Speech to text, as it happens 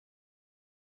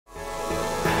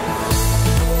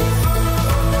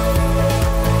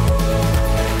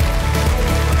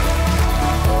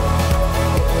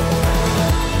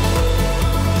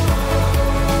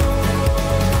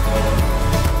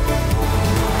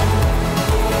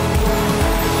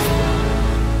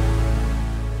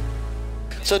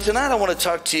So tonight I want to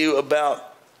talk to you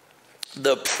about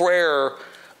the prayer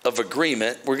of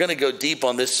agreement. We're going to go deep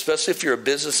on this, especially if you're a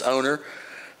business owner.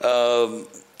 We're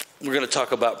going to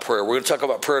talk about prayer. We're going to talk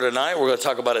about prayer tonight. We're going to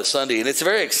talk about it Sunday. And it's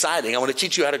very exciting. I want to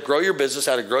teach you how to grow your business,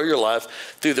 how to grow your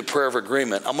life through the prayer of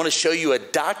agreement. I'm going to show you a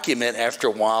document after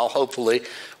a while, hopefully.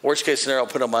 Worst case scenario, I'll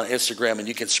put them on Instagram, and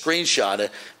you can screenshot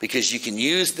it because you can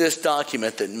use this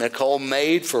document that Nicole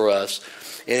made for us.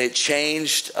 And it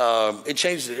changed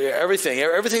everything.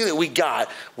 Everything that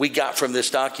we got from this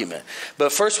document.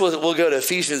 But first, we'll go to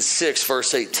Ephesians 6,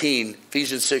 verse 18.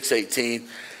 Ephesians 6, 18.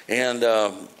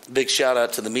 And big shout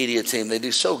out to the media team. They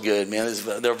do so good, man.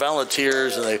 They're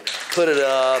volunteers, and they put it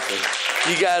up.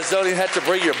 And you guys don't even have to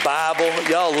bring your Bible.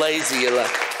 Y'all lazy. You're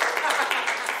like,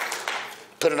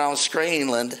 put it on screen,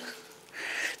 Linda.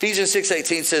 Ephesians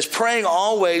 6:18 says, praying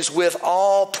always with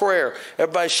all prayer.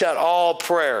 Everybody shout, all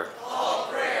prayer. All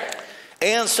prayer.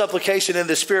 And supplication in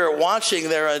the Spirit, watching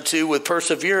thereunto with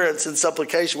perseverance and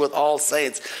supplication with all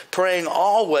saints. Praying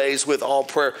always with all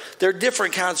prayer. There are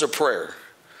different kinds of prayer.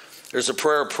 There's a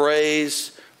prayer of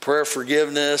praise, prayer of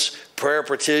forgiveness, prayer of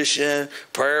petition,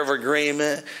 prayer of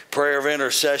agreement, prayer of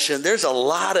intercession. There's a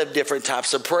lot of different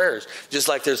types of prayers, just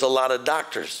like there's a lot of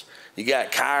doctors. You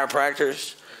got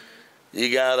chiropractors.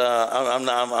 You got, I'm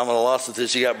at a loss with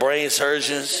this. You got brain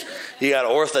surgeons. You got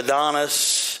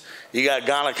orthodontists. You got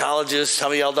gynecologists. How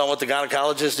many of y'all don't want the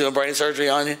gynecologist doing brain surgery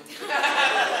on you?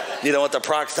 You know what the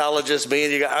proctologist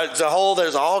being?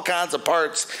 There's all kinds of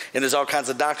parts, and there's all kinds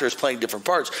of doctors playing different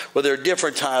parts. Well, there are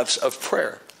different types of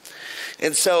prayer.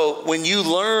 And so when you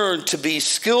learn to be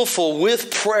skillful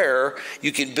with prayer,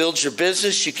 you can build your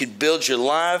business, you can build your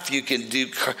life, you can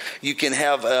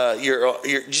have your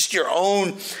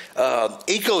own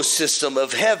ecosystem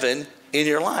of heaven in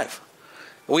your life.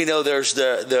 We know there's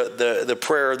the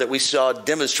prayer that we saw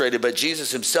demonstrated by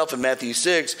Jesus himself in Matthew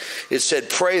 6. It said,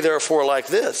 pray therefore like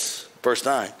this, verse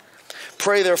 9.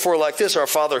 Pray therefore like this, our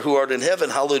Father who art in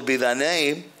heaven, hallowed be thy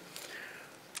name.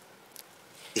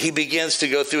 He begins to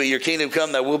go through it. Your kingdom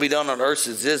come, thy will be done on earth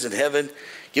as it is in heaven.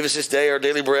 Give us this day our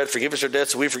daily bread. Forgive us our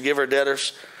debts, so we forgive our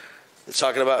debtors. It's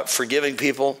talking about forgiving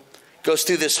people. Goes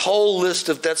through this whole list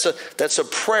of, that's a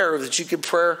prayer that you can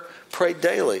pray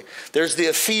daily. There's the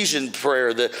Ephesian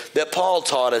prayer that Paul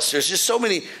taught us. There's just so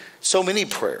many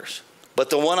prayers. But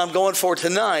the one I'm going for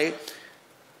tonight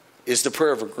is the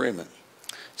prayer of agreement.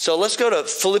 So let's go to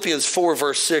Philippians 4,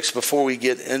 verse 6 before we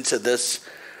get into this.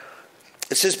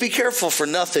 It says, be careful for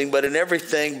nothing, but in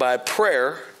everything by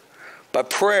prayer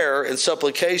and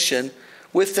supplication,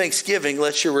 with thanksgiving,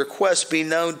 let your requests be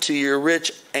known to your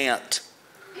rich aunt.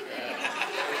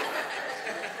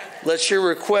 Let your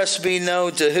requests be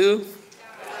known to who?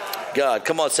 God.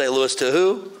 Come on, St. Louis, to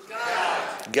who?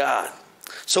 God.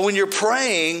 So when you're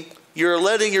praying, you're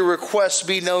letting your requests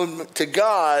be known to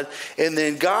God, and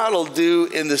then God will do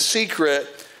in the secret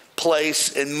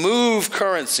place and move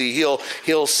currency.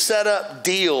 He'll set up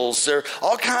deals. There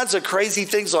all kinds of crazy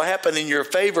things will happen in your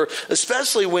favor,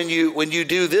 especially when you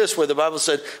do this, where the Bible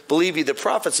said, believe ye the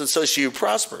prophets, and so shall you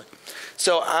prosper.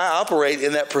 So I operate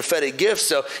in that prophetic gift.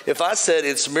 So if I said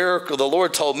it's miracle, the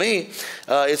Lord told me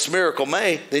it's Miracle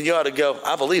May, then you ought to go,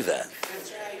 I believe that.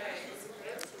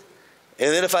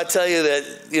 And then if I tell you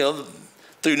that,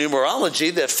 through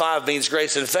numerology, that 5 means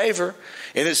grace and favor,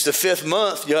 and it's the 5th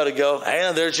month, you ought to go,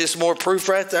 and there's just more proof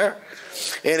right there.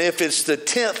 And if it's the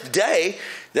 10th day,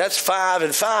 that's 5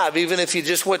 and 5. Even if you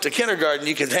just went to kindergarten,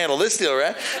 you can handle this deal,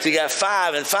 right? So you got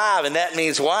 5 and 5, and that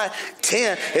means what?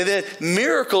 10. And then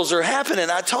miracles are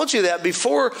happening. I told you that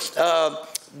before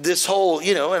this whole,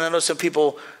 and I know some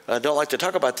people don't like to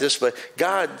talk about this, but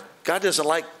God doesn't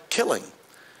like killing.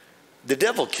 The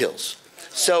devil kills.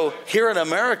 So here in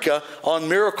America, on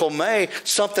Miracle May,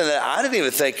 something that I didn't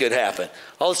even think could happen.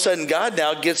 All of a sudden, God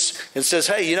now gets and says,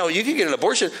 hey, you can get an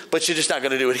abortion, but you're just not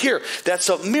going to do it here. That's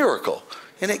a miracle.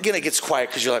 And again, it gets quiet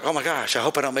because you're like, oh my gosh, I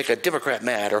hope I don't make a Democrat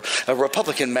mad or a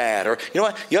Republican mad. Or, you know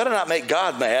what? You ought to not make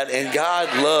God mad, and God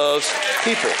loves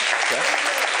people. Okay?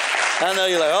 I know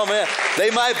you're like, oh man, they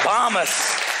might bomb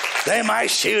us. They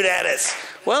might shoot at us.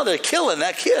 Well, they're killing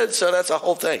that kid, so that's a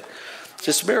whole thing. It's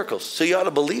just miracles. So you ought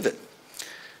to believe it.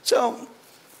 So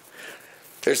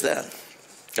there's that.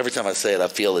 Every time I say it, I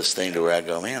feel this thing to where I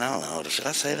go, man, I don't know. Should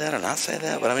I say that or not say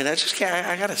that? But I mean, I just can't.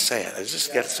 I got to say it. I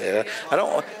just got to say it. I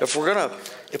don't. If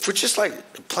we're just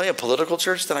like playing political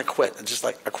church, then I quit.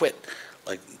 I quit.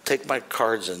 Like, take my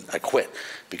cards and I quit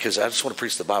because I just want to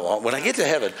preach the Bible. When I get to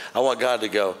heaven, I want God to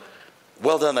go,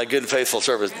 well done, thy good and faithful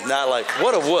servant. Not like,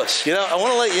 what a wuss. I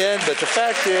want to let you in, but the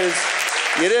fact is,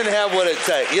 you didn't have what it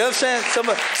takes. You know what I'm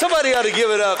saying? Somebody ought to give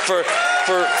it up for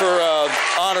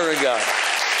honoring God.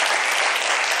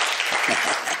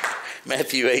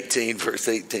 Matthew 18, verse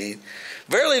 18.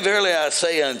 Verily, verily, I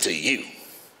say unto you,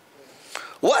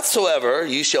 whatsoever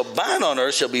you shall bind on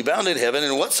earth shall be bound in heaven,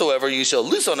 and whatsoever you shall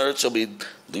loose on earth shall be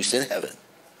loosed in heaven.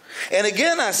 And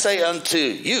again I say unto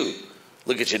you,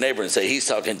 look at your neighbor and say, he's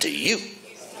talking to you.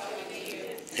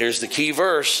 Here's the key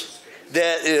verse,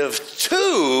 that if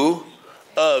two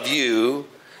of you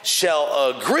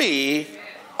shall agree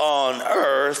on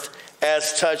earth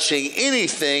as touching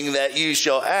anything that you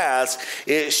shall ask,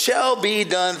 it shall be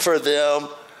done for them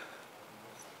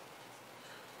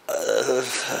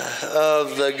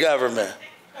of the government.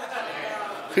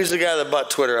 Who's the guy that bought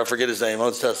Twitter? I forget his name.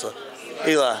 Owns Tesla.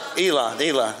 Elon. You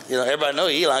know, everybody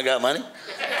knows Elon got money.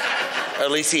 Or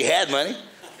at least he had money.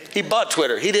 He bought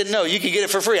Twitter. He didn't know. You could get it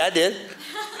for free. I did.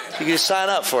 You could just sign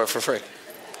up for it for free.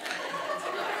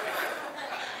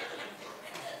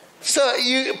 So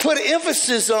you put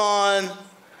emphasis on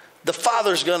the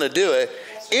Father's going to do it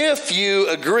if you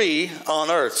agree on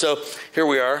earth. So here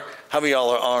we are. How many of y'all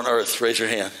are on earth? Raise your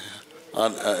hand.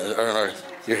 On earth.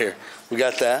 You're here. We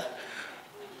got that.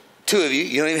 Two of you.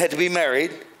 You don't even have to be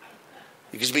married.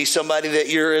 You can be somebody that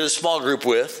you're in a small group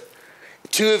with.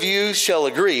 Two of you shall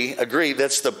agree. Agree.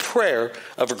 That's the prayer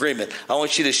of agreement. I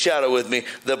want you to shout it with me.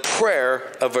 The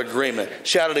prayer of agreement.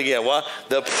 Shout it again. What?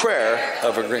 The prayer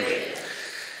of agreement.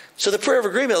 So the prayer of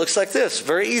agreement looks like this.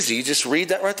 Very easy. You just read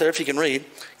that right there if you can read.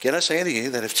 Again, I say unto you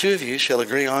that if two of you shall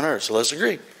agree on earth. So let's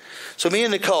agree. So me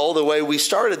and Nicole, the way we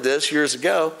started this years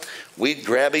ago, we'd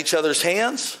grab each other's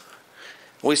hands.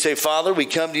 We say, Father, we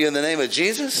come to you in the name of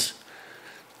Jesus.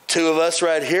 Two of us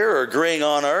right here are agreeing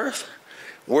on earth.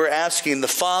 We're asking the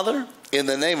Father in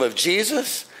the name of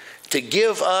Jesus to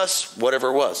give us whatever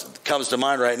it was. It comes to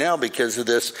mind right now because of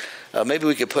this. Maybe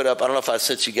we could put up, I don't know if I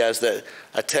sent you guys that,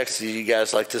 I texted you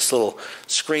guys like this little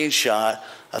screenshot,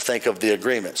 I think, of the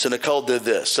agreement. So Nicole did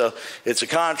this. So it's a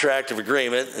contract of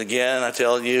agreement. Again, I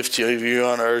tell you, if two of you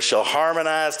on earth shall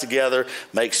harmonize together,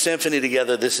 make symphony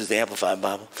together. This is the Amplified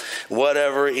Bible.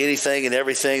 Whatever, anything and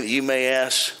everything that you may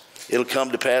ask, it'll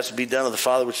come to pass and be done of the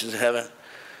Father which is in heaven.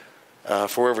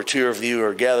 For wherever two of you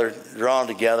are gathered, drawn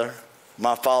together,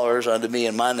 my followers unto me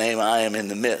in my name, I am in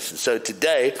the midst. And so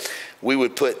today, we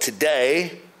would put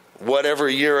today, whatever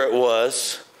year it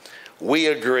was, we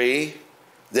agree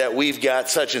that we've got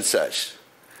such and such.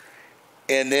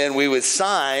 And then we would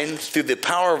sign through the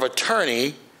power of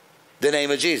attorney the name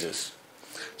of Jesus.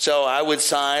 So I would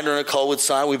sign or Nicole would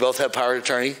sign. We both have power of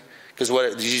attorney. Because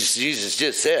what Jesus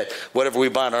just said, whatever we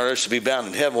bind on earth should be bound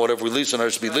in heaven. Whatever we loose on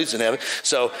earth should be loose in heaven.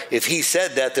 So if he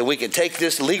said that, then we can take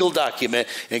this legal document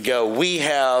and go, we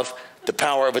have the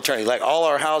power of attorney. Like all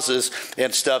our houses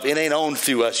and stuff, it ain't owned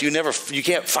through us. You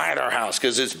can't find our house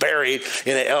because it's buried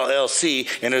in an LLC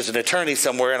and there's an attorney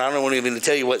somewhere and I don't want even to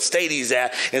tell you what state he's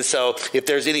at. And so if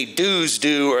there's any dues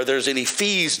due or there's any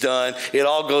fees done, it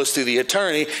all goes through the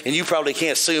attorney and you probably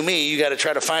can't sue me. You got to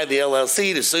try to find the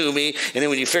LLC to sue me. And then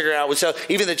when you figure out what's up,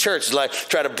 even the church is like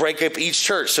try to break up each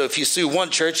church. So if you sue one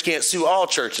church, you can't sue all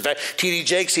churches. In fact, TD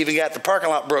Jakes even got the parking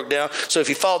lot broke down. So if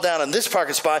you fall down in this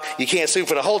parking spot, you can't sue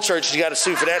for the whole church. You got to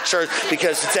sue for that church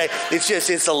because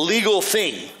it's a legal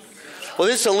thing. Well,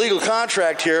 this is a legal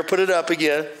contract here. Put it up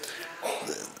again.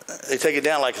 They take it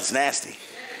down like it's nasty.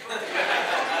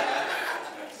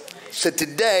 So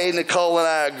today, Nicole and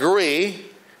I agree,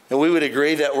 and we would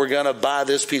agree that we're going to buy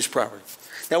this piece of property.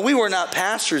 Now, we were not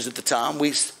pastors at the time.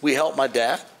 We helped my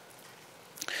dad.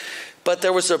 But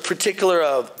there was a particular,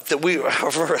 I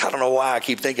don't know why I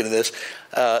keep thinking of this.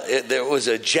 There was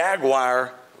a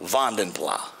Jaguar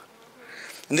Vandenpla.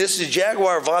 And this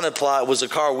Jaguar Vandenpla was a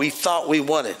car we thought we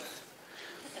wanted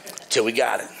till we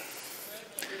got it.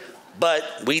 But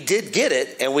we did get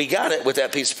it, and we got it with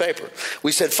that piece of paper.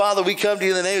 We said, Father, we come to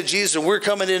you in the name of Jesus, and we're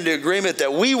coming into agreement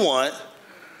that we want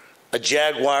a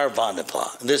Jaguar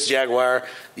Vandenpla. And this Jaguar,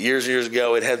 years and years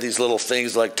ago, it had these little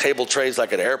things like table trays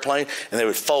like an airplane, and they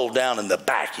would fold down in the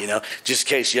back, just in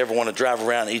case you ever want to drive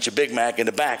around and eat your Big Mac in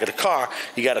the back of the car,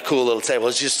 you got a cool little table.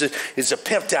 It's a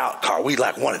pimped out car. We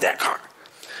wanted that car.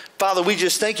 Father, we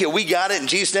just thank you. We got it in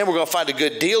Jesus' name. We're going to find a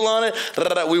good deal on it.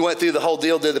 We went through the whole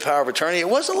deal, did the power of attorney. It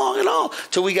wasn't long at all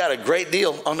till we got a great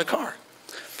deal on the car.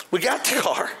 We got the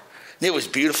car. And it was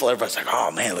beautiful. Everybody's like,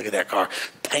 oh, man, look at that car.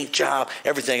 Paint job,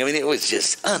 everything. I mean, it was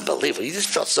just unbelievable. You just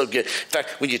felt so good. In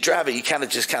fact, when you drive it, you kind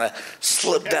of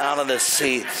slip down on the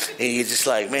seat. And you're just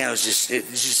like, man,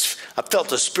 I felt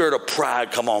the spirit of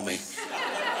pride come on me.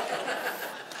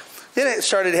 Then it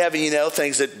started having,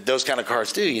 things that those kind of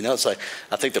cars do. It's like,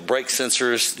 I think the brake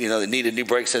sensors, they needed new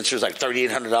brake sensors, like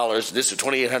 $3,800. This is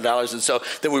 $2,800. And so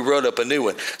then we wrote up a new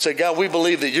one. So, God, we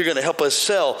believe that you're going to help us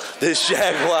sell this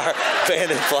Jaguar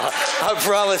Vandenpla. I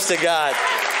promise to God.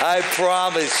 I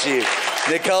promise you.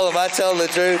 Nicole, am I telling the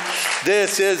truth?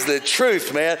 This is the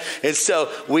truth, man. And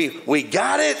so we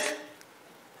got it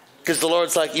because the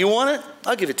Lord's like, you want it?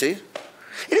 I'll give it to you.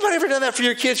 Anybody ever done that for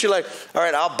your kids? You're like, all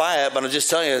right, I'll buy it, but I'm just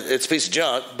telling you, it's a piece of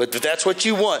junk. But if that's what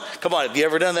you want, come on. Have you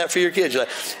ever done that for your kids? You're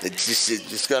like, it's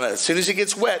just gonna. As soon as it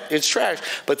gets wet, it's trash.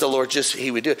 But the Lord He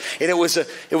would do it, and it was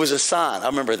a sign. I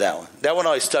remember that one. That one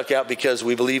always stuck out because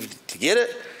we believed to get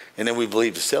it, and then we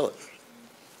believed to sell it.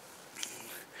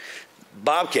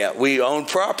 Bobcat, we own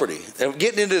property. And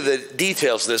getting into the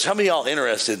details of this, how many of y'all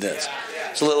interested in this?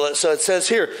 So it says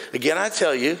here, again, I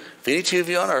tell you, if any two of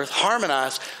you on earth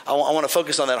harmonize, I want to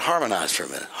focus on that harmonize for a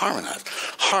minute.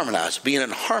 Harmonize, being in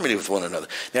harmony with one another.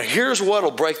 Now, here's what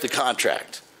will break the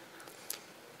contract.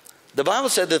 The Bible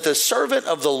said that the servant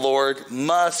of the Lord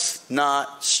must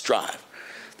not strive.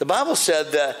 The Bible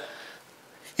said that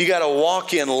you got to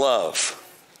walk in love.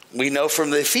 We know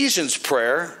from the Ephesians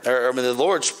prayer, or the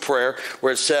Lord's prayer,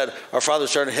 where it said, our Father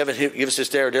who art in heaven, give us this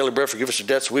day our daily bread, forgive us our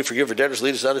debts, we forgive our debtors,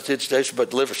 lead us not into temptation,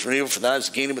 but deliver us from evil, for thine is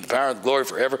the kingdom, and the power, and the glory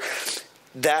forever.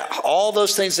 That all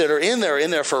those things that are in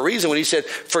there for a reason. When he said,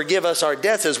 forgive us our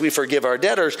debts as we forgive our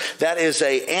debtors, that is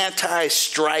a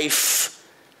anti-strife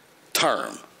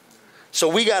term. So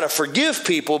we got to forgive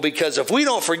people, because if we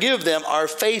don't forgive them, our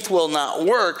faith will not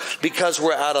work, because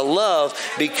we're out of love,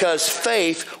 because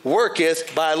faith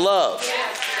worketh by love.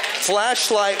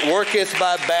 Flashlight worketh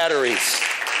by batteries.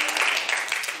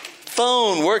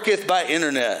 Phone worketh by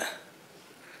internet.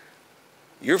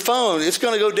 Your phone, it's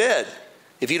going to go dead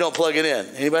if you don't plug it in.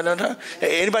 Anybody know that?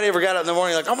 Anybody ever got up in the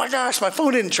morning like, oh my gosh, my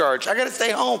phone didn't charge. I got to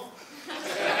stay home.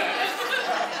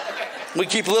 We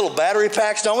keep little battery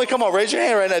packs, don't we? Come on, raise your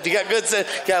hand right now if you got good.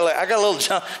 I got a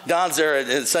little Don's there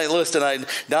in St. Louis tonight.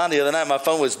 Don, the other night, my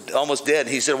phone was almost dead.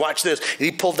 He said, watch this. And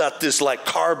he pulled out this like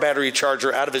car battery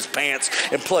charger out of his pants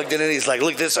and plugged it in. He's like,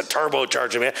 look, this is a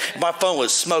turbocharger, man. My phone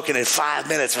was smoking in 5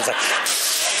 minutes. I was like,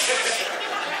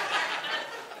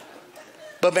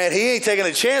 but man, he ain't taking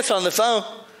a chance on the phone.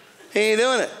 He ain't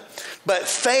doing it. But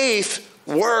faith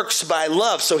works by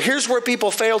love. So here's where people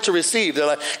fail to receive. They're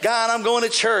like, God, I'm going to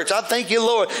church. I thank you,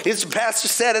 Lord. It's the pastor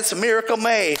said it's a miracle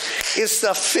May. It's the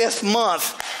 5th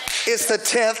month. It's the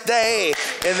 10th day.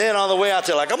 And then on the way out,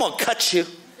 they're like, I'm going to cut you.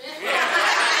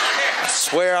 I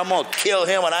swear I'm going to kill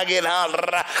him when I get home.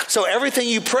 So everything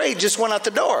you prayed just went out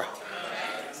the door.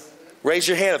 Raise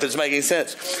your hand if it's making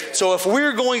sense. So if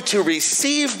we're going to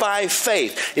receive by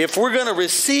faith, if we're going to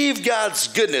receive God's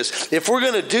goodness, if we're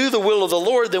going to do the will of the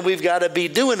Lord, then we've got to be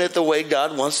doing it the way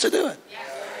God wants to do it.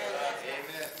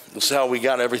 This is how we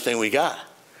got everything we got.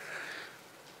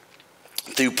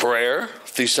 Through prayer,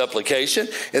 through supplication,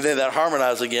 and then that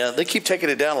harmonize again. They keep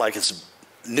taking it down like it's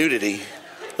nudity.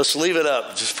 Let's leave it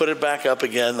up. Just put it back up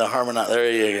again. The harmonize.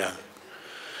 There you go.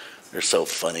 They're so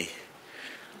funny.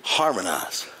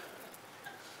 Harmonize.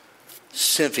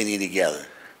 Symphony together.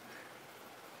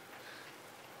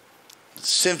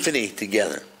 Symphony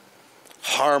together.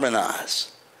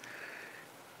 Harmonize.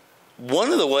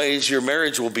 One of the ways your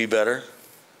marriage will be better,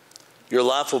 your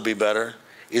life will be better,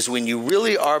 is when you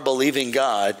really are believing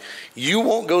God, you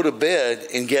won't go to bed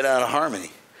and get out of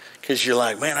harmony. Because you're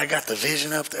like, man, I got the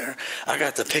vision up there. I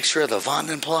got the picture of the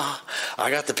Vandenpla. I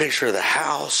got the picture of the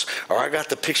house. Or I got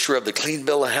the picture of the clean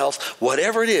bill of health.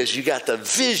 Whatever it is, you got the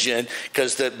vision.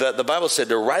 Because the Bible said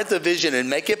to write the vision and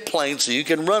make it plain so you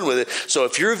can run with it. So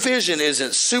if your vision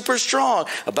isn't super strong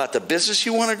about the business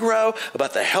you want to grow,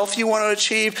 about the health you want to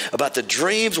achieve, about the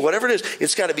dreams, whatever it is,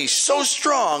 it's got to be so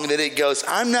strong that it goes,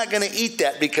 I'm not going to eat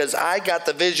that because I got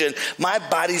the vision. My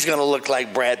body's going to look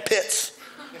like Brad Pitt's.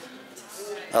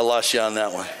 I lost you on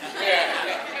that one.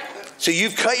 So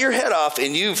you've cut your head off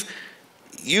and you've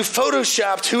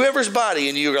photoshopped whoever's body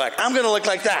and you're like, I'm going to look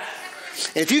like that.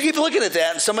 And if you keep looking at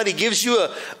that and somebody gives you a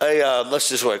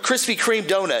Krispy Kreme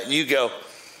donut and you go,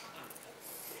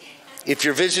 if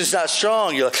your vision's not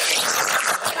strong, you're like,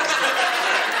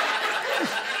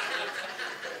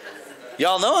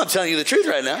 y'all know I'm telling you the truth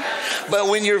right now. But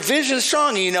when your vision's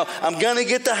strong, you know, I'm going to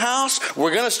get the house.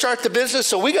 We're going to start the business.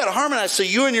 So we got to harmonize. So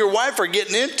you and your wife are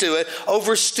getting into it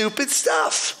over stupid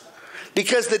stuff.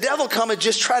 Because the devil come and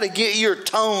just try to get your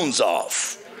tones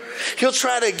off. He'll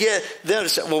try to get them to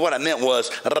say, well, what I meant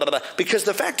was, because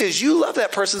the fact is you love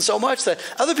that person so much that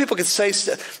other people could say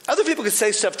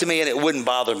stuff to me and it wouldn't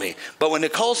bother me. But when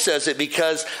Nicole says it,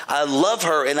 because I love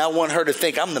her and I want her to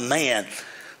think I'm the man.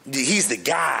 He's the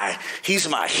guy. He's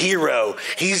my hero.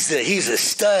 He's a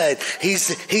stud.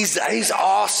 He's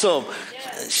awesome.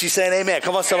 She's saying amen.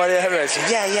 Come on, somebody.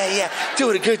 Say, yeah.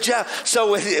 Doing a good job.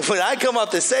 So when I come off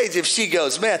the stage, if she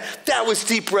goes, man, that was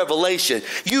deep revelation.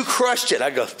 You crushed it. I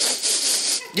go,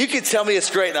 You can tell me it's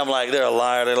great, and I'm like, they're a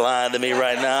liar. They're lying to me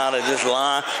right now. They're just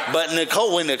lying. But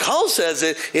when Nicole says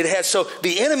it, it has, so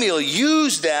the enemy will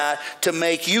use that to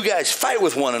make you guys fight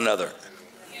with one another.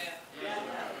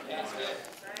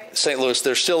 St. Louis,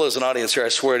 there still is an audience here, I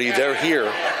swear to you. They're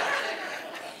here.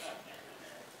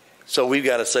 So we've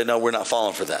got to say, no, we're not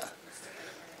falling for that.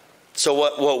 So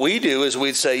what we do is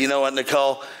we'd say, you know what,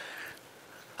 Nicole,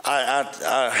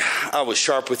 I was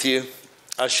sharp with you.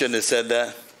 I shouldn't have said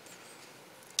that.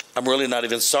 I'm really not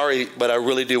even sorry, but I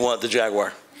really do want the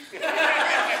Jaguar.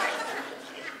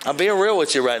 I'm being real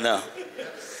with you right now.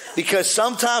 Because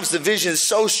sometimes the vision's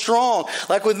so strong.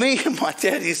 Like with me, my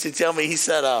dad used to tell me, he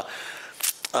said,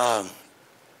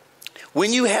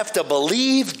 when you have to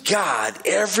believe God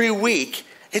every week,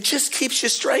 it just keeps you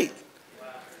straight.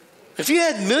 If you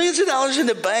had millions of dollars in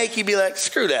the bank, you'd be like,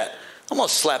 screw that. I'm going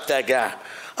to slap that guy.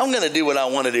 I'm going to do what I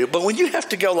want to do. But when you have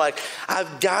to go like,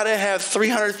 I've got to have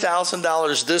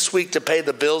 $300,000 this week to pay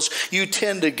the bills, you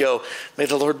tend to go, may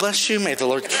the Lord bless you. May the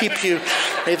Lord keep you.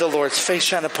 May the Lord's face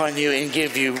shine upon you and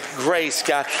give you grace,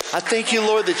 God. I thank you,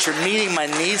 Lord, that you're meeting my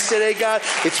needs today, God.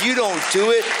 If you don't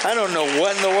do it, I don't know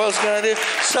what in the world's going to do.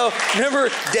 So remember,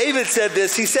 David said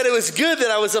this. He said it was good that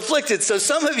I was afflicted. So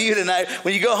some of you tonight,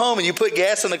 when you go home and you put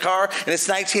gas in the car and it's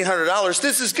 $1,900,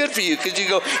 this is good for you because you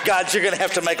go, God, you're going to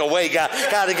have to make a way, God.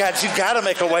 God, you've got to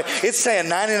make a way. It's saying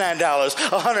 $99,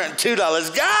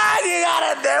 $102. God, you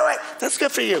got to do it. That's good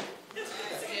for you.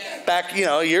 Back,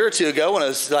 a year or two ago when it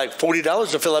was like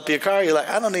 $40 to fill up your car, you're like,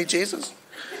 I don't need Jesus.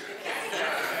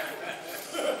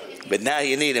 But now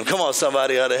you need him. Come on,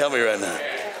 somebody ought to help me right now.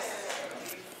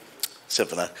 Except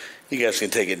for that. You guys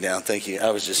can take it down. Thank you.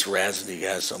 I was just razzing you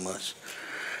guys so much.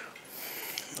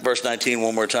 Verse 19,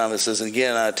 one more time, it says, and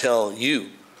again, I tell you,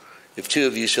 if two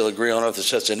of you shall agree on earth to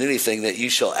touch on anything that you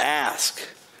shall ask,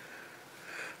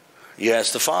 you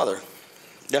ask the Father.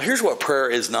 Now, here's what prayer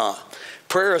is not.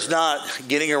 Prayer is not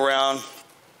getting around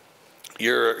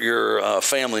your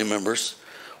family members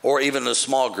or even a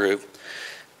small group,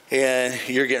 and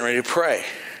you're getting ready to pray.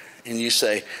 And you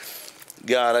say,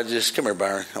 God, come here,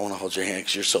 Byron. I want to hold your hand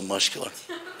because you're so muscular.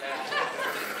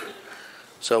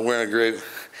 So we're in a group.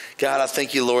 God, I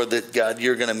thank you, Lord, that, God,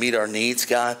 you're going to meet our needs,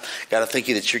 God. God, I thank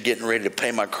you that you're getting ready to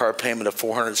pay my car payment of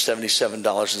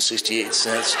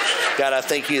 $477.68. God, I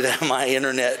thank you that my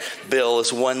internet bill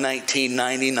is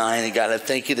 $119.99. And God, I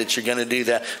thank you that you're going to do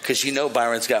that because you know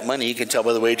Byron's got money. You can tell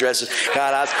by the way he dresses.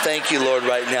 God, I thank you, Lord,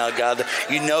 right now, God.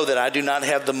 You know that I do not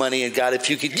have the money. And God, if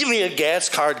you could give me a gas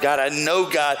card, God, I know,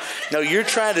 God. No, you're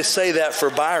trying to say that for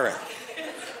Byron.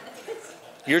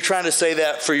 You're trying to say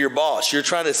that for your boss. You're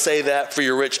trying to say that for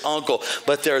your rich uncle.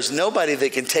 But there's nobody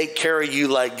that can take care of you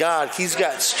like God. He's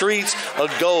got streets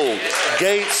of gold,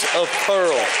 gates of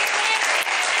pearl.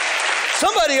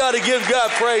 Somebody ought to give God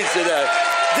praise today.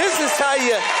 This is how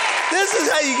you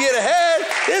get ahead.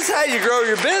 This is how you grow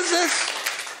your business.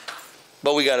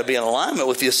 But we got to be in alignment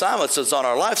with the assignments that's on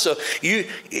our life. So I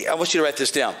want you to write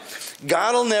this down.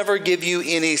 God will never give you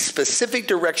any specific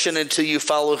direction until you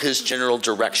follow his general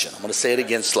direction. I'm going to say it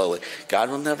again slowly.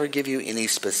 God will never give you any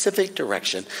specific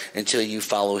direction until you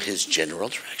follow his general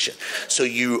direction. So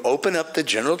you open up the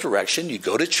general direction. You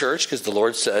go to church because the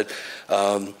Lord said,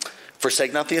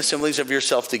 forsake not the assemblies of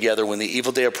yourself together. When the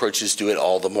evil day approaches, do it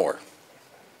all the more.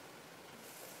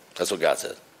 That's what God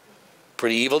said.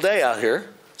 Pretty evil day out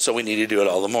here, so we need to do it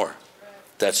all the more.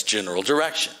 That's general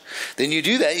direction. Then you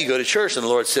do that, you go to church, and the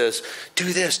Lord says,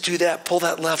 do this, do that, pull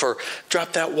that lever,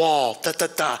 drop that wall,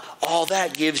 All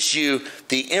that gives you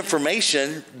the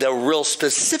information, the real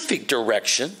specific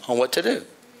direction on what to do.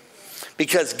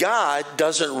 Because God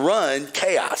doesn't run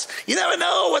chaos. You never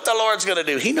know what the Lord's going to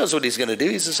do. He knows what he's going to do.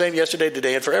 He's the same yesterday,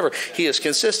 today, and forever. He is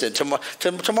consistent.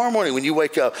 Tomorrow morning when you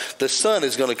wake up, the sun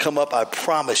is going to come up, I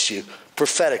promise you.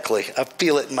 Prophetically, I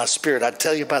feel it in my spirit. I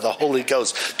tell you by the Holy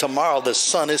Ghost, tomorrow the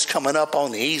sun is coming up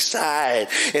on the east side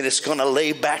and it's going to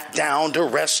lay back down to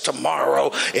rest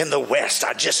tomorrow in the west.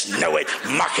 I just know it.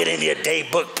 Mark it in your day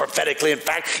book prophetically. In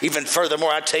fact, even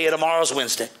furthermore, I tell you tomorrow's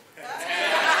Wednesday.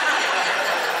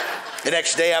 The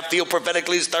next day I feel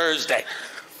prophetically is Thursday.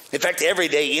 In fact, every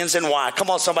day ends in Y. Come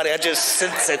on, somebody. I just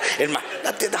sense it in my...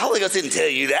 The Holy Ghost didn't tell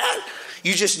you that.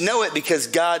 You just know it because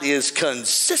God is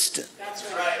consistent. That's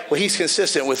right. Well, he's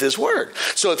consistent with his word.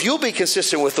 So if you'll be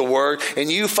consistent with the word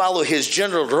and you follow his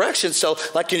general direction, so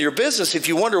like in your business, if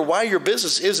you wonder why your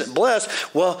business isn't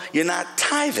blessed, well, you're not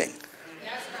tithing.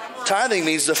 Tithing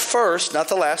means the first, not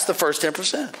the last, the first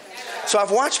 10%. So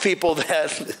I've watched people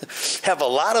that have a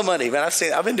lot of money. Man,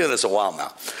 I've been doing this a while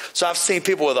now. So I've seen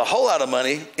people with a whole lot of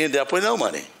money end up with no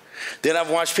money. Then I've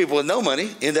watched people with no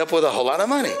money end up with a whole lot of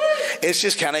money. It's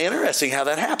just kind of interesting how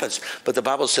that happens. But the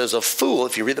Bible says a fool,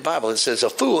 if you read the Bible, it says a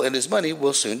fool and his money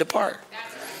will soon depart.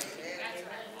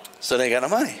 So they got no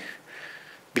money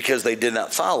because they did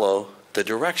not follow the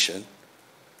direction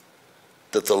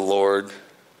that the Lord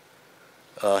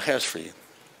has for you.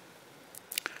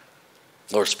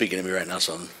 Lord's speaking to me right now,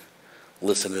 so I'm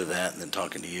listening to that and then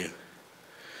talking to you.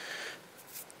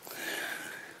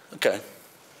 Okay.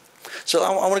 So I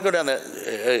want to go down that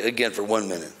again for 1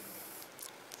 minute.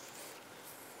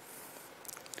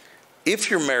 If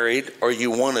you're married or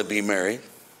you want to be married,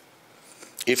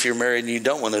 if you're married and you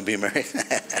don't want to be married,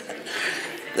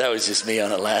 that was just me on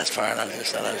the last part. I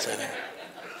just thought I'd say that.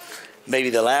 Maybe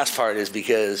the last part is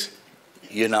because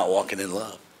you're not walking in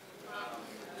love.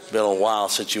 It's been a while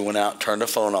since you went out, turned the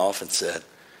phone off and said,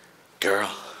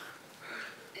 girl,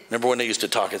 remember when they used to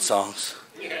talk in songs?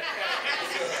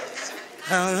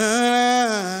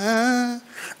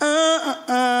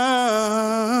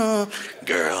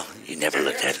 Girl, you never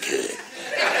looked that good.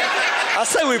 I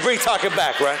say we bring talking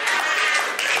back, right?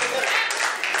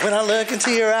 When I look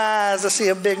into your eyes, I see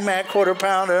a Big Mac, quarter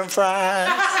pounder, and fries.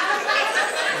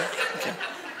 Okay.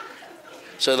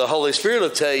 So the Holy Spirit will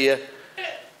tell you,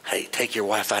 hey, take your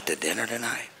wife out to dinner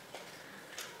tonight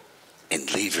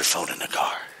and leave your phone in the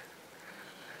car.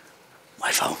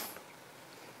 My phone?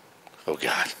 Oh,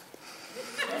 God.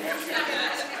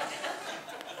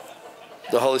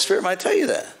 The Holy Spirit might tell you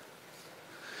that.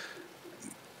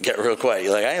 Get real quiet.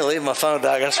 You're like, I ain't leaving my phone,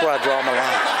 dog. That's where I draw my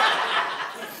line.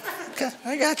 Okay,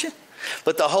 I got you.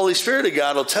 But the Holy Spirit of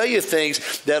God will tell you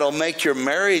things that'll make your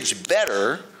marriage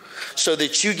better so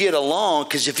that you get along.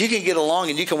 Because if you can get along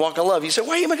and you can walk in love, you say,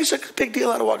 why are you making such a big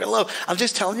deal out of walking in love? I'm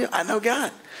just telling you, I know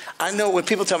God. I know when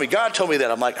people tell me, God told me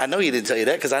that, I'm like, I know he didn't tell you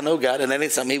that because I know God, and that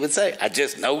ain't something he would say. I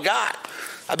just know God.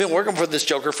 I've been working for this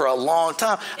joker for a long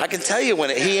time. I can tell you when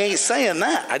he ain't saying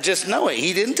that. I just know it.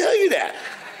 He didn't tell you that.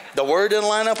 The word didn't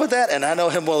line up with that, and I know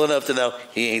him well enough to know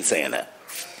he ain't saying that.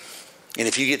 And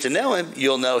if you get to know him,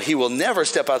 you'll know he will never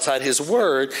step outside his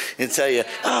word and tell you,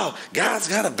 oh, God's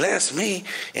going to bless me.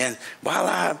 And while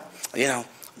I'm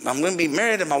going to be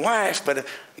married to my wife, but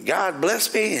God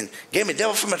blessed me and gave me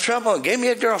devil from my trouble and gave me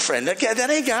a girlfriend. That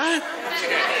ain't God.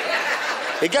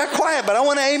 It got quiet, but I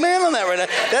want an amen on that right now.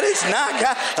 That is not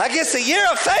God. Like it's a year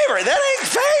of favor. That ain't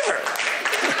favor.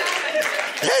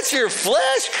 That's your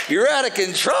flesh. You're out of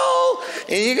control,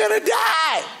 and you're going to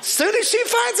die as soon as she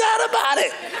finds out about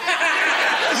it.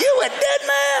 You a dead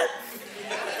man.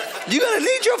 You're going to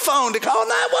need your phone to call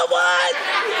 911.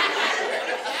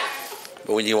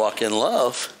 But when you walk in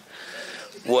love,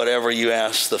 whatever you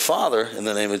ask the Father in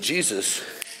the name of Jesus,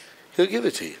 he'll give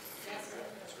it to you.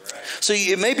 So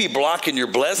it may be blocking your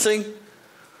blessing.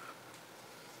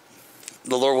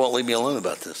 The Lord won't leave me alone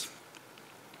about this.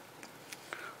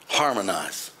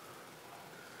 Harmonize.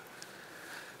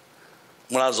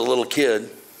 When I was a little kid,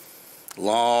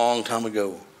 long time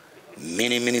ago,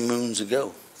 many, many moons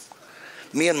ago,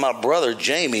 me and my brother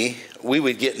Jamie, we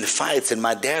would get in fights, and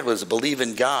my dad was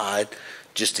believing God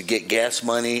just to get gas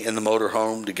money in the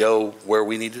motorhome to go where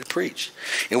we needed to preach.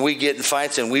 And we get in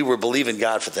fights, and we were believing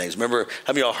God for things. Remember,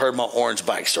 how many of y'all heard my orange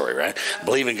bike story, right?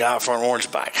 Believing God for an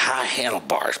orange bike, high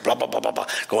handlebars, blah, blah, blah, blah, blah,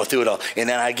 going through it all. And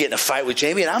then I get in a fight with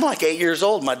Jamie, and I'm like 8 years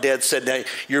old. My dad said that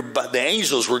the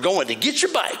angels were going to get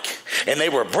your bike, and they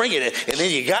were bringing it, and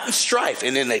then you got in strife,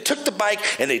 and then they took the bike,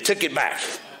 and they took it back.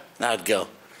 And I'd go,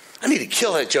 I need to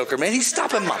kill that joker, man. He's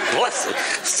stopping my blessing.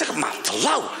 He's stopping my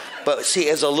flow. But see,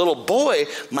 as a little boy,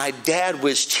 my dad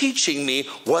was teaching me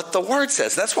what the word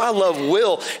says. That's why I love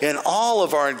Will and all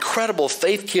of our incredible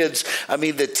faith kids. I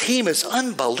mean, the team is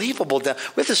unbelievable.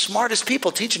 We're the smartest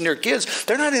people teaching their kids.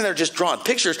 They're not in there just drawing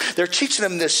pictures. They're teaching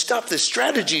them this stuff, the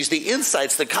strategies, the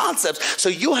insights, the concepts. So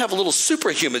you'll have little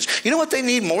superhumans. You know what they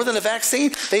need more than a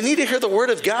vaccine? They need to hear the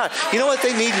word of God. You know what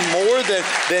they need more than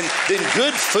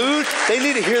good food? They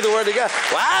need to hear the word of God.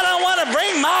 Well, I don't want to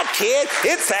bring my kid.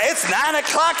 It's 9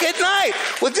 o'clock at night.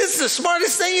 Well, this is the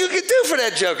smartest thing you could do for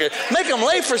that joker. Make them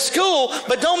late for school,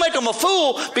 but don't make them a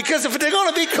fool, because if they're going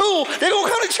to be cool, they're going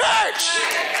to come to church.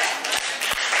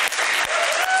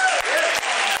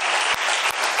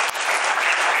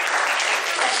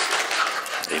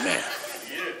 Amen.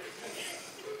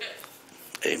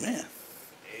 Amen.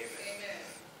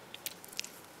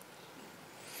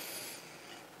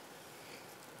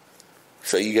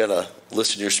 So you got to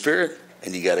listen to your spirit,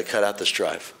 and you got to cut out the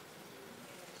strife.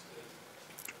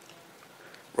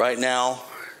 Right now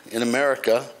in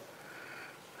America,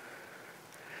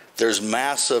 there's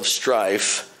massive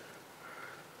strife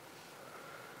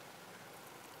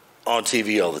on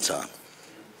TV all the time.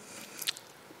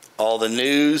 All the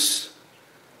news,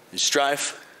 and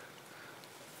strife.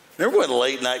 Remember when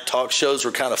late night talk shows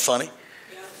were kind of funny?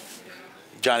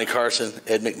 Johnny Carson,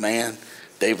 Ed McMahon,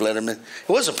 Dave Letterman. It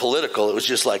wasn't political. It was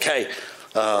just like, hey,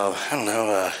 I don't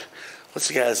know, what's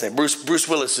the guy's name? Bruce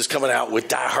Willis is coming out with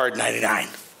Die Hard 99.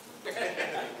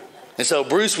 And so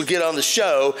Bruce would get on the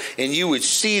show, and you would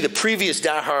see the previous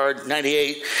Die Hard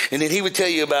 98, and then he would tell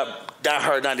you about Die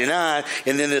Hard 99,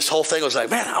 and then this whole thing was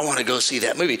like, man, I want to go see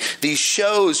that movie. These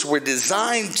shows were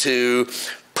designed to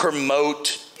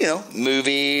promote,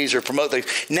 movies or promote things.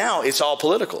 Now it's all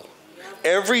political.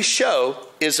 Every show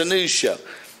is a news show.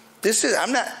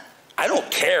 I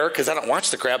don't care because I don't watch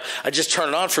the crap. I just turn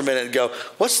it on for a minute and go,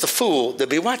 what's the fool to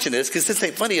be watching this? Because this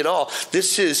ain't funny at all.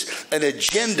 This is an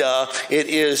agenda. It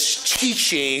is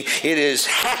teaching. It is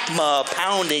hackma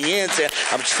pounding in, saying,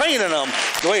 I'm training them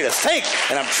the way to think,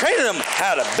 and I'm training them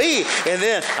how to be. And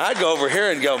then I go over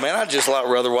here and go, man, I'd just a lot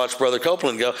rather watch Brother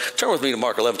Copeland go, turn with me to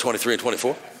Mark 11, 23 and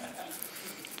 24.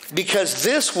 Because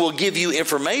this will give you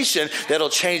information that'll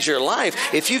change your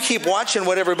life. If you keep watching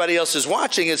what everybody else is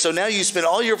watching, and so now you spend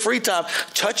all your free time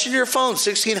touching your phone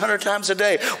 1,600 times a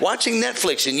day, watching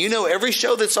Netflix, and you know every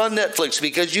show that's on Netflix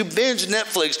because you binge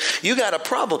Netflix, you got a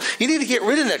problem. You need to get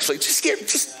rid of Netflix. Just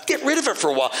get rid of it for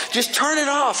a while. Just turn it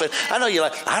off. And I know you're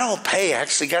like, I don't pay. I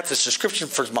actually got the subscription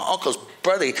for my uncle's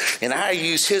brother, and I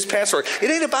use his password. It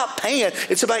ain't about paying.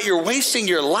 It's about you're wasting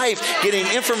your life getting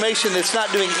information that's not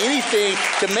doing anything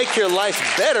to make your life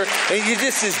better, and you're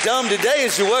just as dumb today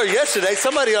as you were yesterday.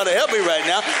 Somebody ought to help me right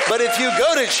now. But if you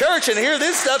go to church and hear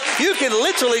this stuff, you can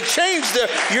literally change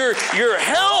your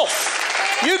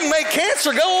health. You can make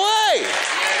cancer go away.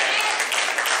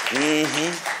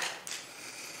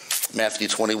 Matthew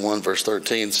 21 verse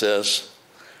 13 says,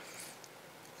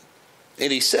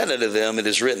 and he said unto them, it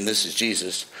is written, this is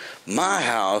Jesus, my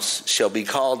house shall be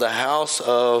called a house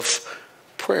of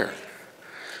prayer,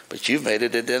 but you've made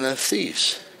it a den of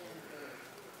thieves.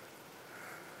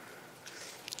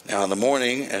 Now in the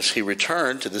morning, as he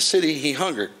returned to the city, he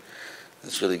hungered.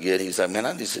 That's really good. He's like, man,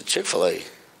 I need some Chick-fil-A.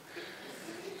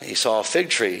 He saw a fig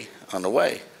tree on the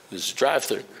way. It was a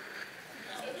drive-through.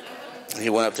 He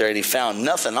went up there and he found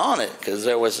nothing on it because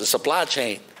there was a supply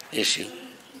chain issue.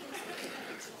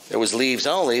 There was leaves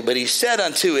only, but he said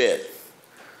unto it,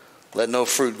 let no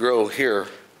fruit grow here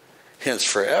hence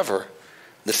forever.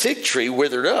 The fig tree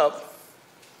withered up,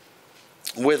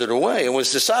 withered away. And when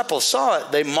his disciples saw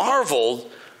it, they marveled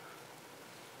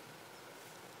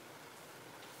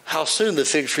how soon the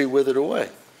fig tree withered away.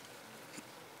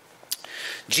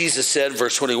 Jesus said,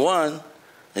 verse 21,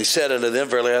 he said unto them,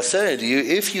 verily I say unto you,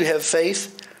 if you have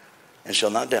faith and shall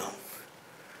not doubt,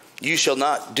 you shall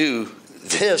not do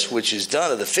this which is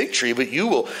done of the fig tree, but you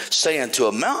will say unto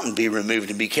a mountain, be removed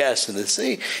and be cast into the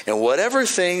sea. And whatever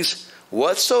things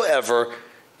whatsoever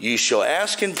you shall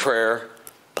ask in prayer,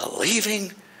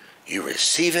 believing you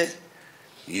receive it,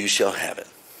 you shall have it.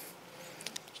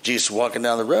 Jesus walking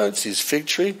down the road, sees a fig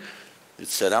tree. It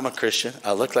said, I'm a Christian.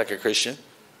 I look like a Christian.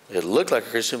 It looked like a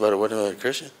Christian, but it wasn't like a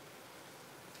Christian.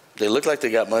 They look like they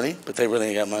got money, but they really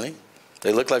ain't got money.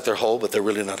 They look like they're whole, but they're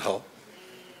really not whole.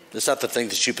 It's not the thing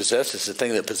that you possess. It's the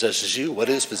thing that possesses you. What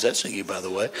is possessing you, by the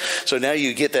way? So now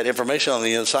you get that information on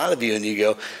the inside of you, and you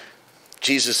go,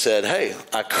 Jesus said, hey,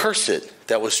 I curse it.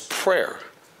 That was prayer.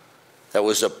 That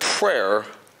was a prayer.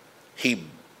 He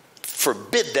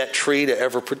forbid that tree to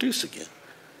ever produce again.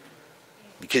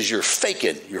 Because you're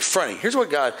faking, you're fronting. Here's what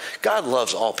God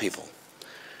loves all people.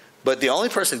 But the only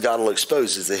person God will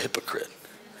expose is a hypocrite.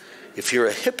 If you're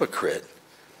a hypocrite,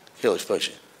 he'll expose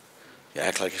you. You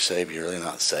act like you're saved, you're really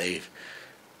not saved.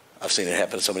 I've seen it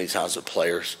happen so many times with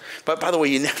players. But by the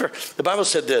way, the Bible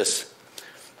said this,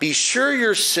 be sure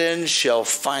your sin shall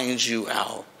find you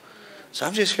out. So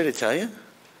I'm just here to tell you,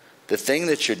 the thing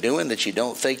that you're doing that you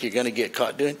don't think you're going to get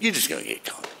caught doing, you're just going to get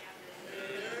caught.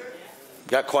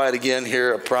 Got quiet again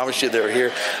here. I promise you they're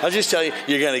here. I'll just tell you,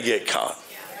 you're going to get caught.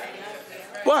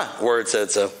 Why? Word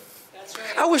said so.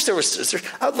 I wish there was,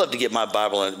 I'd love to get my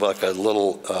Bible in like a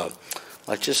little,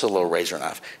 like just a little razor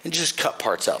knife and just cut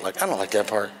parts out. Like, I don't like that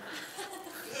part.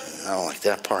 I don't like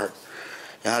that part.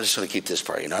 And I just want to keep this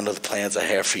part. I know the plans I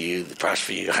have for you, the price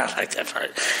for you. I like that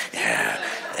part. Yeah.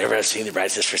 Everybody's seen the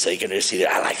righteous forsaken. I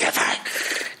like that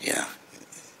part.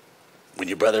 When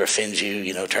your brother offends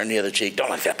you, turn the other cheek. Don't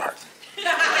like that part.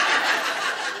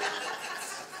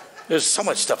 There's so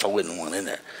much stuff I wouldn't want in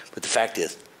there. But the fact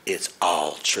is, it's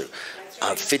all true.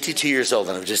 I'm 52 years old,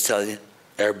 and I'm just telling you,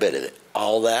 every bit of it.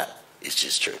 All that is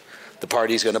just true. The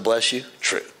party's going to bless you?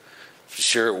 True.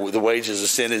 Sure, the wages of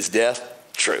sin is death?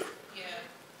 True. Yeah.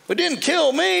 It didn't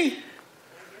kill me.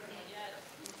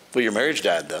 Well, your marriage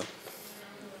died, though.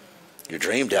 Your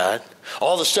dream died.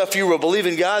 All the stuff you were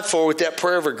believing God for with that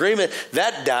prayer of agreement,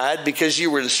 that died because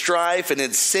you were in strife and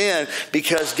in sin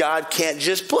because God can't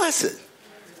just bless it.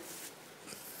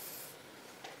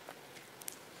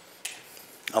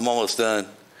 I'm almost done,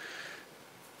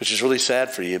 which is really sad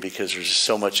for you because there's just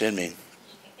so much in me.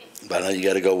 But I know you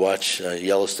got to go watch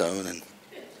Yellowstone and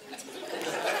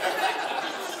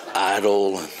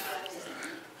Idol and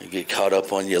you get caught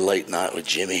up on your late night with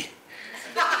Jimmy.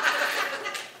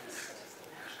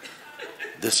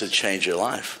 This would change your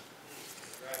life.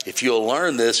 If you'll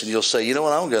learn this and you'll say, you know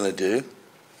what I'm going to do?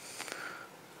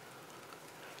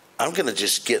 I'm going to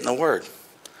just get in the Word.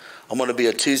 I'm going to be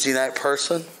a Tuesday night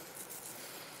person.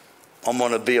 I'm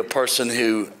going to be a person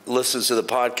who listens to the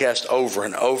podcast over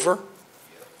and over.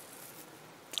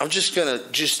 I'm just going to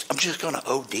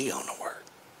OD on the Word.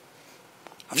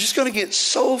 I'm just going to get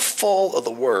so full of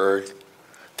the Word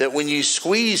that when you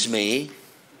squeeze me,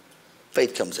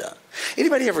 faith comes out.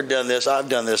 Anybody ever done this? I've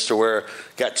done this to where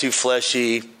got too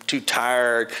fleshy, too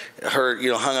tired, hurt,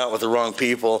 hung out with the wrong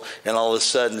people, and all of a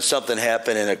sudden something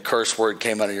happened and a curse word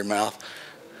came out of your mouth.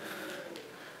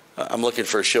 I'm looking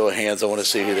for a show of hands. I want to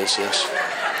see who this is.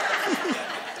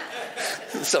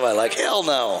 Somebody like, hell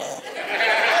no.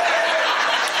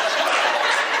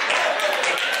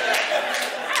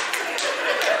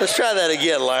 Let's try that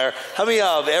again, liar. How many of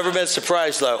y'all have ever been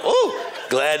surprised like, oh,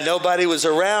 glad nobody was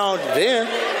around then.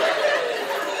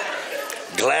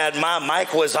 Glad my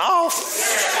mic was off.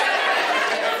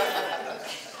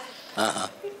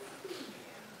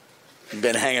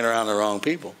 Been hanging around the wrong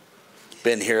people.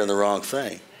 Been hearing the wrong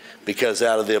thing. Because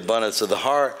out of the abundance of the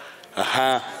heart,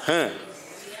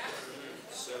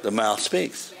 the mouth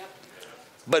speaks.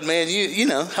 But man, you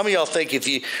know, how many of y'all think if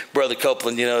you, Brother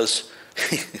Copeland, he's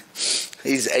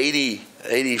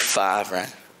 85,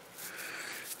 right?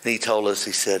 And he told us,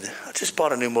 he said, I just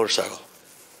bought a new motorcycle.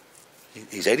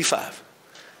 He's 85.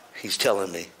 He's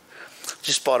telling me,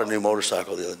 just bought a new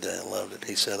motorcycle the other day. I loved it.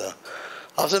 He said,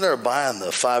 I was in there buying the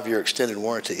 5-year extended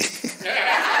warranty.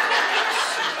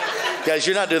 Guys,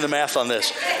 you're not doing the math on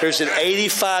this. There's an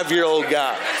 85-year-old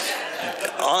guy.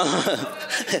 On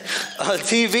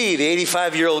TV, the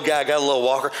 85-year-old guy got a little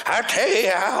walker. I tell you,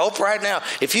 I hope right now,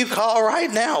 if you call right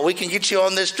now, we can get you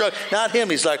on this drug. Not him.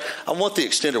 He's like, I want the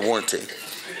extended warranty.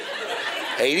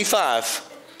 85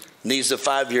 needs a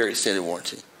 5-year extended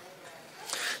warranty.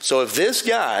 So if this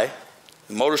guy,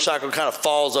 the motorcycle kind of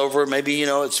falls over, maybe,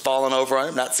 it's falling over on him.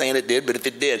 I'm not saying it did, but if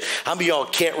it did, how many of y'all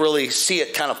can't really see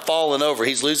it kind of falling over?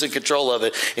 He's losing control of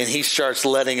it, and he starts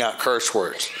letting out curse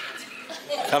words.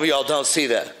 How many of y'all don't see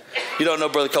that? You don't know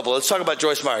Brother Couple. Let's talk about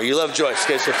Joyce Meyer. You love Joyce.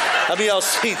 Okay, so how many of y'all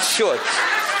see Joyce?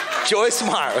 Joyce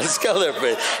Meyer. Let's go there,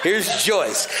 friend. Here's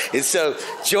Joyce. And so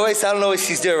Joyce, I don't know what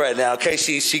she's doing right now. Okay,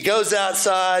 she goes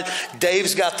outside.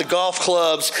 Dave's got the golf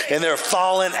clubs, and they're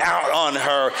falling out on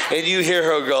her. And you hear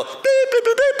her go, beep, beep,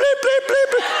 beep, beep, beep, beep,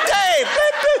 beep, beep. Dave,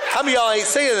 beep, beep. How many of y'all ain't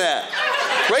singing that?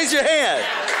 Raise your hand.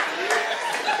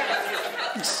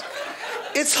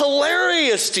 It's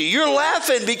hilarious to you. You're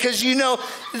laughing because you know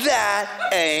that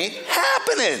ain't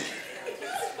happening.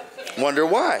 Wonder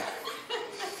why?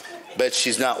 Bet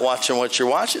she's not watching what you're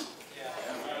watching.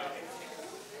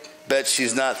 Bet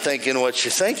she's not thinking what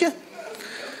you're thinking.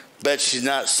 Bet she's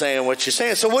not saying what you're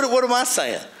saying. So what am I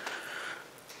saying?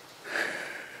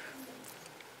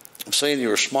 I'm saying you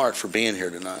were smart for being here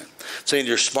tonight. I'm saying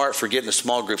you're smart for getting to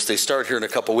small groups. They start here in a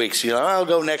couple weeks. I'll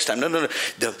go next time. No.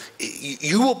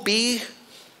 You will be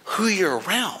who you're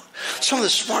around. Some of the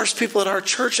smartest people at our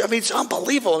church, it's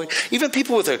unbelievable. Even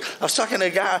people I was talking to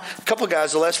a couple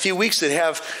guys the last few weeks that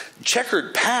have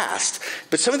checkered past.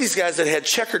 But some of these guys that had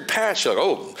checkered past, you're like,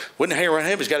 oh, wouldn't hang around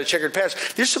him, he's got a checkered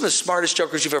past. They're some of the smartest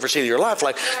jokers you've ever seen in your life.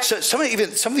 Like some of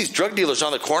these drug dealers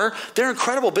on the corner, they're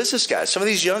incredible business guys. Some of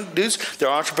these young dudes, they're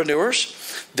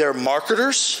entrepreneurs, they're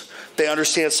marketers. They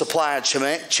understand supply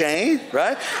chain,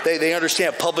 right? They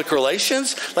understand public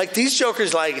relations. Like these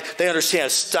jokers, they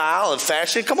understand style and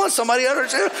fashion. Come on, somebody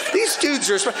understand. These dudes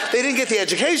they didn't get the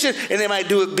education, and they might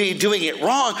be doing it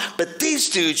wrong. But these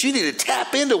dudes, you need to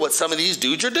tap into what some of these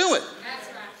dudes are doing.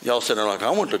 Y'all sitting there like, I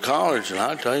went to college, and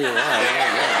I'll tell you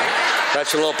what.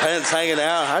 Got your little pants hanging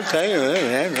out. I'll tell you.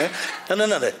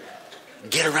 No.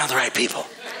 Get around the right people.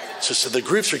 So the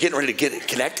groups are getting ready to get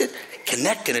connected.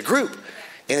 Connect in a group.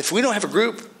 And if we don't have a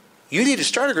group, you need to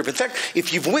start a group. In fact,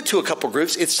 if you've went to a couple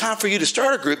groups, it's time for you to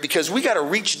start a group because we got to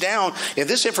reach down. And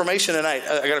this information tonight,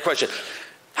 I got a question.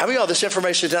 How many of y'all, this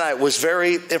information tonight was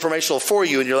very informational for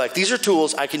you, and you're like, these are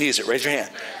tools, I can use it. Raise your hand.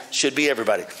 Should be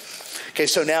everybody. Okay,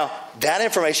 so now that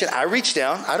information, I reached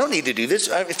down. I don't need to do this.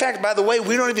 In fact, by the way,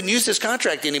 we don't even use this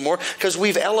contract anymore because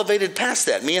we've elevated past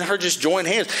that. Me and her just join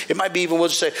hands. It might be even we'll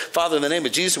just say, Father, in the name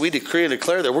of Jesus, we decree and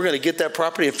declare that we're going to get that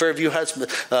property in Fairview Heights,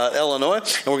 Illinois,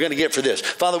 and we're going to get it for this.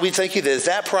 Father, we thank you that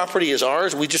that property is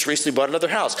ours. We just recently bought another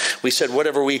house. We said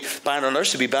whatever we bind on earth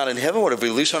shall be bound in heaven. Whatever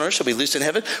we loose on earth shall be loosed in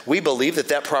heaven. We believe that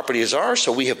that property is ours,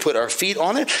 so we have put our feet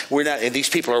on it. We're not, and these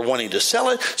people are wanting to sell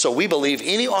it, so we believe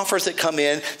any offers that come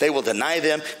in, they will deny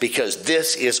them because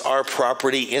this is our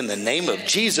property in the name of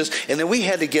Jesus. And then we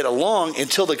had to get along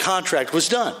until the contract was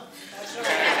done.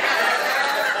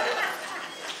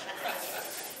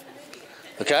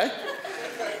 Okay?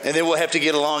 And then we'll have to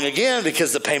get along again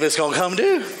because the payment's going to come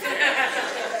due.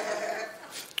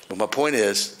 But my point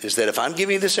is that if I'm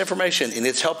giving you this information and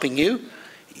it's helping you,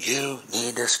 you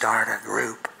need to start a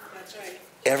group.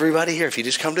 Everybody here, if you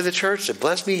just come to the church to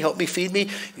bless me, help me, feed me,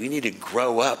 you need to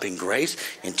grow up in grace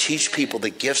and teach people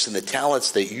the gifts and the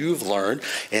talents that you've learned,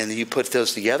 and you put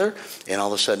those together, and all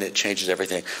of a sudden it changes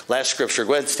everything. Last scripture,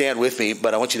 go ahead and stand with me,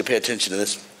 but I want you to pay attention to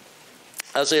this.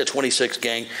 Isaiah 26,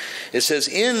 gang. It says,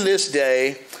 in this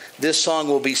day, this song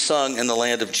will be sung in the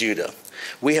land of Judah.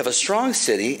 We have a strong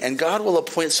city, and God will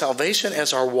appoint salvation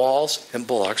as our walls and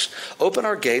bullocks. Open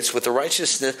our gates with the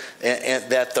righteousness,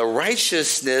 and that the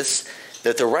righteous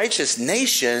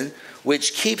nation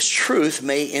which keeps truth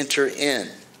may enter in.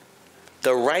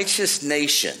 The righteous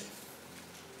nation.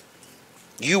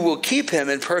 You will keep him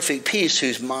in perfect peace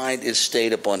whose mind is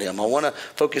stayed upon him. I want to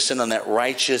focus in on that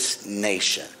righteous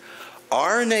nation.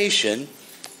 Our nation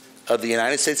of the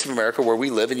United States of America, where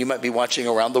we live, and you might be watching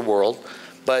around the world,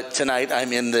 but tonight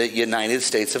I'm in the United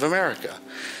States of America.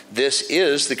 This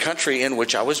is the country in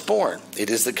which I was born. It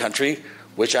is the country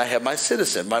which I have my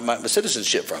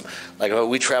citizenship from. Like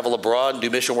we travel abroad and do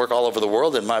mission work all over the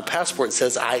world, and my passport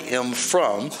says I am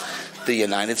from the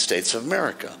United States of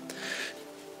America.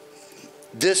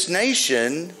 This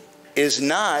nation is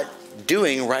not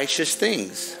doing righteous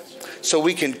things. So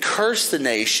we can curse the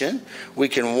nation, we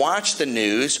can watch the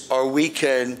news, or we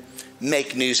can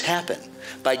make news happen.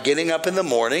 By getting up in the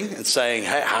morning and saying,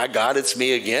 hey, hi, God, it's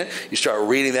me again. You start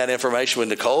reading that information with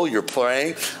Nicole. You're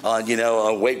praying on,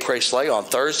 on Wait, Pray, Slay on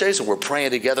Thursdays, and we're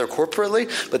praying together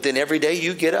corporately. But then every day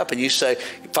you get up and you say,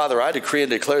 Father, I decree and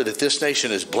declare that this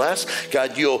nation is blessed.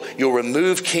 God, you'll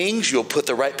remove kings. You'll put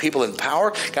the right people in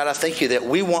power. God, I thank you that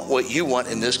we want what you want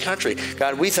in this country.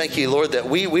 God, we thank you, Lord, that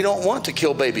we don't want to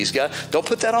kill babies. God, don't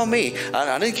put that on me.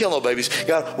 I didn't kill no babies.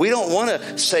 God, we don't want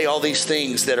to say all these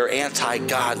things that are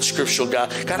anti-God, scriptural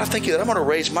God. God, I thank you that I'm going to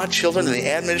raise my children in the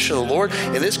admonition of the Lord,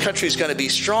 and this country is going to be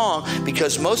strong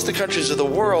because most of the countries of the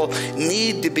world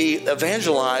need to be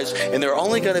evangelized, and they're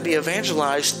only going to be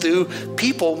evangelized through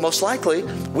people, most likely.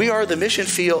 We are the mission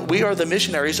field. We are the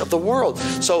missionaries of the world.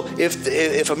 So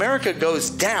if America goes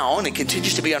down and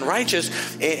continues to be unrighteous,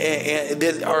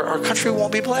 then our country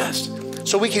won't be blessed.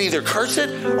 So we can either curse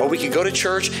it, or we can go to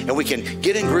church and we can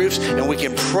get in groups and we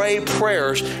can pray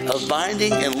prayers of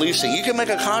binding and loosing. You can make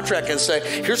a contract and say,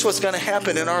 here's what's going to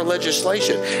happen in our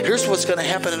legislation. Here's what's going to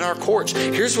happen in our courts.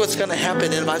 Here's what's going to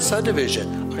happen in my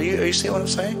subdivision. Are you seeing what I'm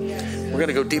saying? We're going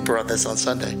to go deeper on this on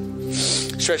Sunday.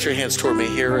 Stretch your hands toward me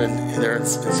here and there in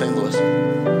St. Louis.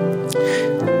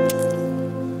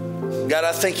 God,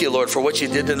 I thank you, Lord, for what you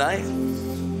did tonight.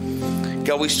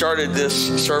 God, we started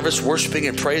this service worshiping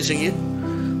and praising you.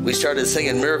 We started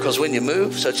singing Miracles When You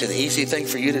Move, such an easy thing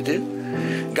for you to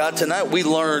do. God, tonight we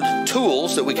learned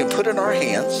tools that we can put in our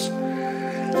hands,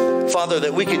 Father,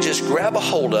 that we could just grab a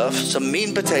hold of, some meat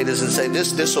and potatoes, and say,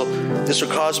 this will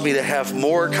cause me to have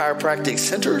more chiropractic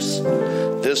centers.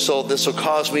 This will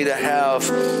cause me to have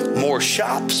more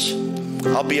shops.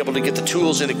 I'll be able to get the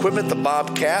tools and equipment, the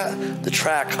bobcat, the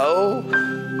track hoe,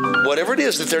 whatever it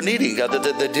is that they're needing,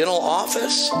 the dental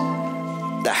office,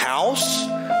 the house.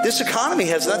 This economy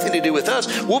has nothing to do with us.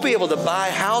 We'll be able to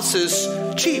buy houses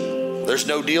cheap. There's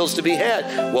no deals to be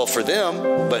had. Well, for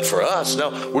them, but for us, no,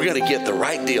 we're going to get the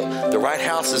right deal. The right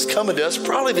house is coming to us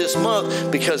probably this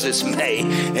month because it's May.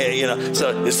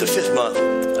 So it's the 5th month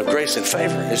of grace and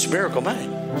favor. It's Miracle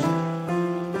May.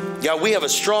 God, we have a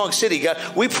strong city. God,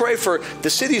 we pray for the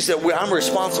cities that I'm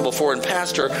responsible for and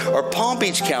pastor are Palm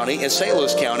Beach County and St.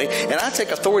 Louis County. And I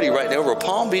take authority right now over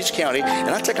Palm Beach County,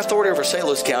 and I take authority over St.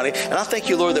 Louis County. And I thank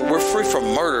you, Lord, that we're free from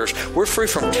murders. We're free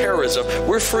from terrorism.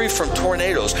 We're free from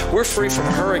tornadoes. We're free from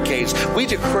hurricanes. We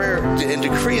declare and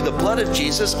decree the blood of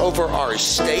Jesus over our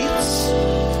states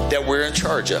that we're in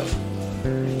charge of.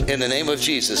 In the name of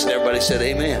Jesus. And everybody said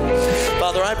amen.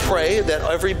 Father, I pray that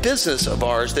every business of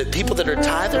ours, that people that are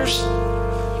tithers,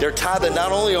 they're tithing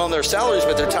not only on their salaries,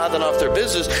 but they're tithing off their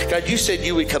business. God, you said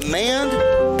you would command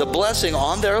the blessing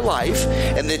on their life,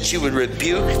 and that you would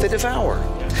rebuke the devourer.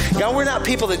 God, we're not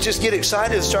people that just get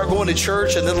excited and start going to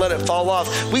church and then let it fall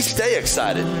off. We stay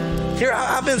excited. Here,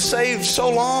 I've been saved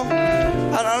so long.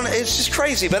 It's just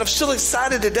crazy, but I'm still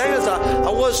excited today as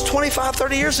I was 25,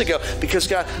 30 years ago, because,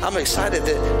 God, I'm excited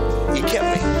that you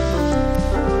kept me.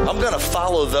 I'm going to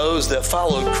follow those that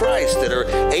followed Christ that are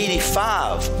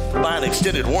 85 buying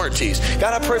extended warranties.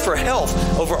 God, I pray for health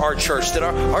over our church, that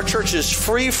our church is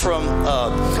free from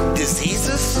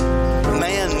diseases,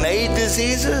 man-made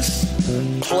diseases,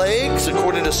 plagues,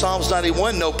 according to Psalms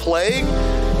 91, no plague,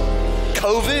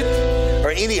 COVID,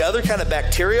 or any other kind of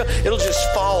bacteria. It'll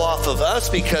just fall off of us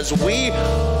because we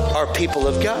are people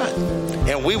of God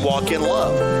and we walk in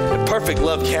love. And perfect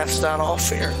love casts out all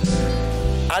fear.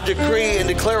 I decree and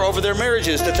declare over their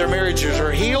marriages that their marriages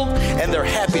are healed and they're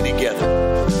happy together.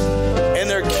 And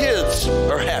their kids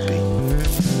are happy.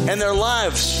 And their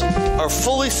lives are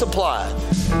fully supplied.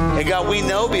 And God, we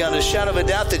know beyond a shadow of a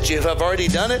doubt that you have already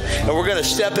done it. And we're going to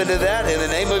step into that in the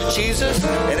name of Jesus.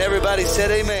 And everybody said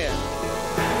amen.